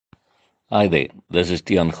Hi there, this is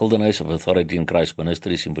Tian Gildenhuys of Authority in Christ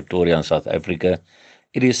Ministries in Pretoria, in South Africa.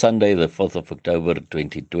 It is Sunday, the 4th of October,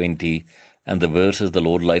 2020, and the verses the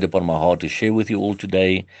Lord laid upon my heart to share with you all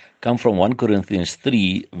today come from 1 Corinthians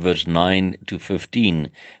 3, verse 9 to 15,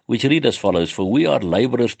 which read as follows: For we are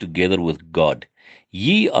laborers together with God.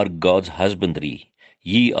 Ye are God's husbandry,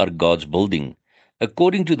 ye are God's building.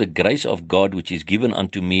 According to the grace of God which is given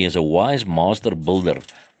unto me as a wise master builder,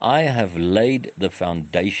 I have laid the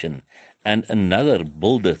foundation, and another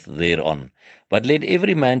buildeth thereon. But let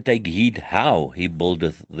every man take heed how he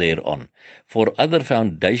buildeth thereon. For other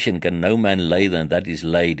foundation can no man lay than that is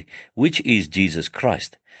laid, which is Jesus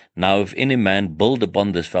Christ. Now if any man build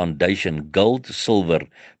upon this foundation gold, silver,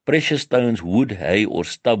 precious stones, wood, hay, or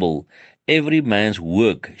stubble, every man's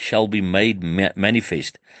work shall be made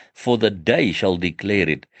manifest, for the day shall declare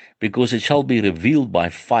it, because it shall be revealed by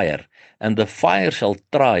fire, and the fire shall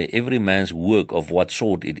try every man's work of what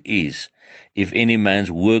sort it is. If any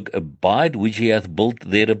man's work abide which he hath built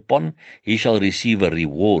thereupon, he shall receive a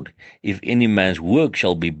reward. If any man's work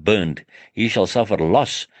shall be burned, he shall suffer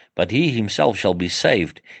loss, but he himself shall be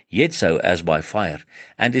saved, yet so as by fire.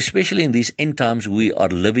 And especially in these end times we are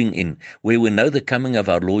living in, where we know the coming of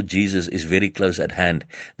our Lord Jesus is very close at hand.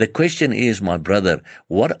 The question is, my brother,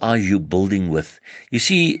 what are you building with? You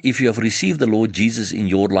see, if you have received the Lord Jesus in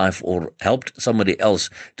your life or helped somebody else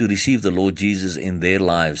to receive the Lord Jesus in their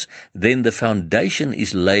lives, then the foundation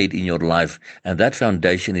is laid in your life, and that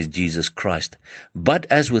foundation is Jesus Christ. But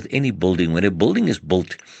as with any building, when a building is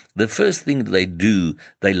built, the first thing they do,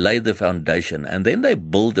 they lay the foundation, and then they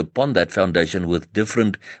build upon that foundation with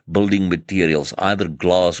different building materials, either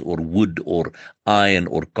glass or wood or iron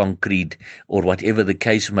or concrete or whatever the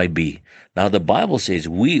case may be. Now the Bible says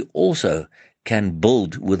we also can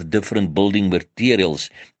build with different building materials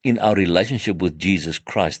in our relationship with Jesus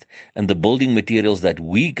Christ. And the building materials that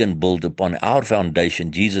we can build upon our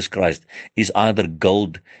foundation, Jesus Christ, is either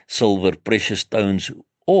gold, silver, precious stones,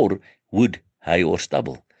 or wood, hay, or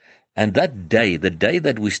stubble. And that day, the day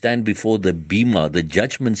that we stand before the bema, the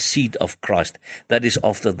judgment seat of Christ, that is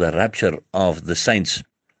after the rapture of the saints,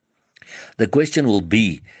 the question will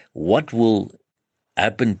be, what will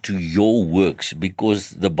happen to your works?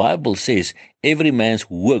 Because the Bible says every man's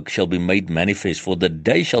work shall be made manifest, for the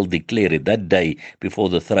day shall declare it, that day before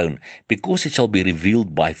the throne, because it shall be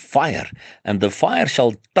revealed by fire, and the fire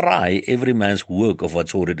shall try every man's work of what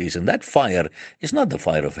sort it is. And that fire is not the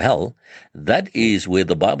fire of hell. That is where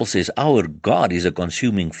the Bible says our God is a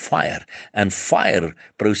consuming fire, and fire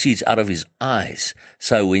proceeds out of his eyes.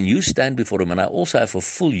 So when you stand before him, and I also have a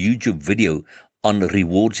full YouTube video on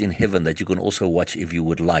rewards in heaven that you can also watch if you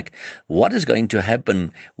would like. What is going to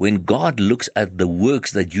happen when God looks at the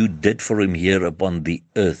works that you did for him here upon the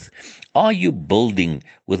earth? Are you building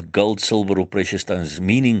with gold, silver, or precious stones?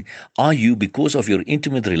 Meaning, are you, because of your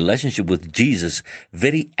intimate relationship with Jesus,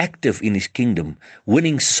 very active in his kingdom,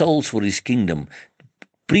 winning souls for his kingdom,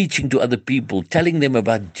 preaching to other people, telling them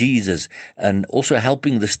about Jesus, and also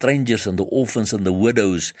helping the strangers and the orphans and the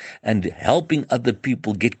widows, and helping other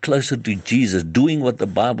people get closer to Jesus, doing what the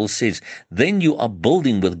Bible says? Then you are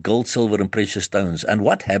building with gold, silver, and precious stones. And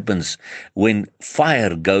what happens when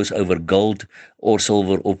fire goes over gold or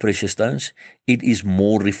silver or precious stones? It is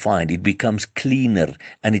more refined, it becomes cleaner,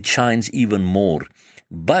 and it shines even more.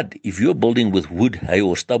 But if you're building with wood, hay,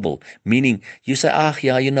 or stubble, meaning you say, I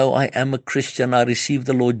am a Christian, I received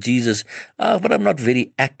the Lord Jesus, but I'm not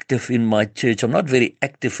very active in my church, I'm not very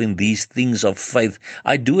active in these things of faith,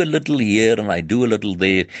 I do a little here and I do a little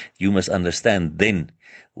there. You must understand, then,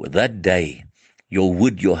 with that day, your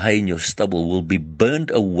wood, your hay, and your stubble will be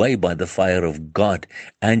burned away by the fire of God,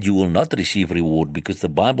 and you will not receive reward, because the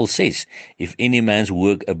Bible says, if any man's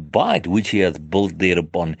work abide which he hath built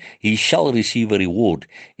thereupon, he shall receive a reward.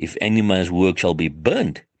 If any man's work shall be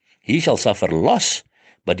burned, he shall suffer loss,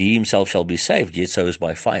 but he himself shall be saved, yet so is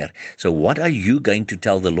by fire. So what are you going to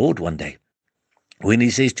tell the Lord one day? When he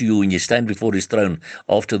says to you, when you stand before his throne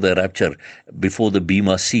after the rapture, before the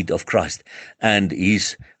bema seat of Christ, and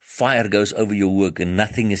his fire goes over your work and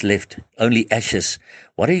nothing is left, only ashes,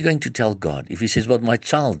 what are you going to tell God? If he says, well, my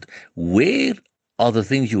child, where are the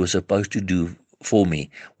things you were supposed to do for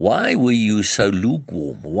me? Why were you so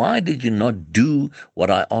lukewarm? Why did you not do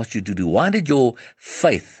what I asked you to do? Why did your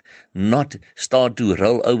faith not start to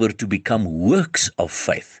roll over to become works of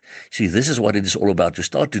faith? See, this is what it is all about, to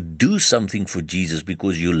start to do something for Jesus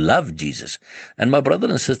because you love Jesus. And my brother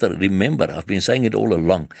and sister, remember, I've been saying it all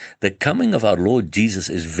along, the coming of our Lord Jesus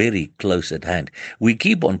is very close at hand. We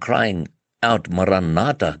keep on crying out,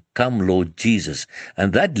 Maranatha, come Lord Jesus.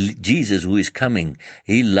 And that Jesus who is coming,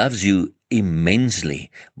 he loves you immensely.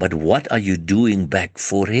 But what are you doing back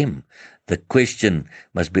for him? The question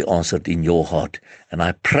must be answered in your heart. And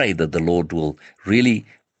I pray that the Lord will really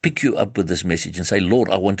pick you up with this message and say, Lord,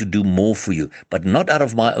 I want to do more for you, but not out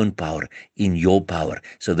of my own power, in your power,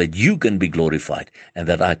 so that you can be glorified and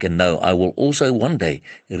that I can know I will also one day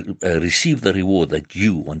receive the reward that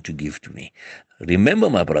you want to give to me. Remember,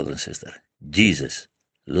 my brother and sister, Jesus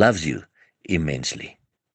loves you immensely.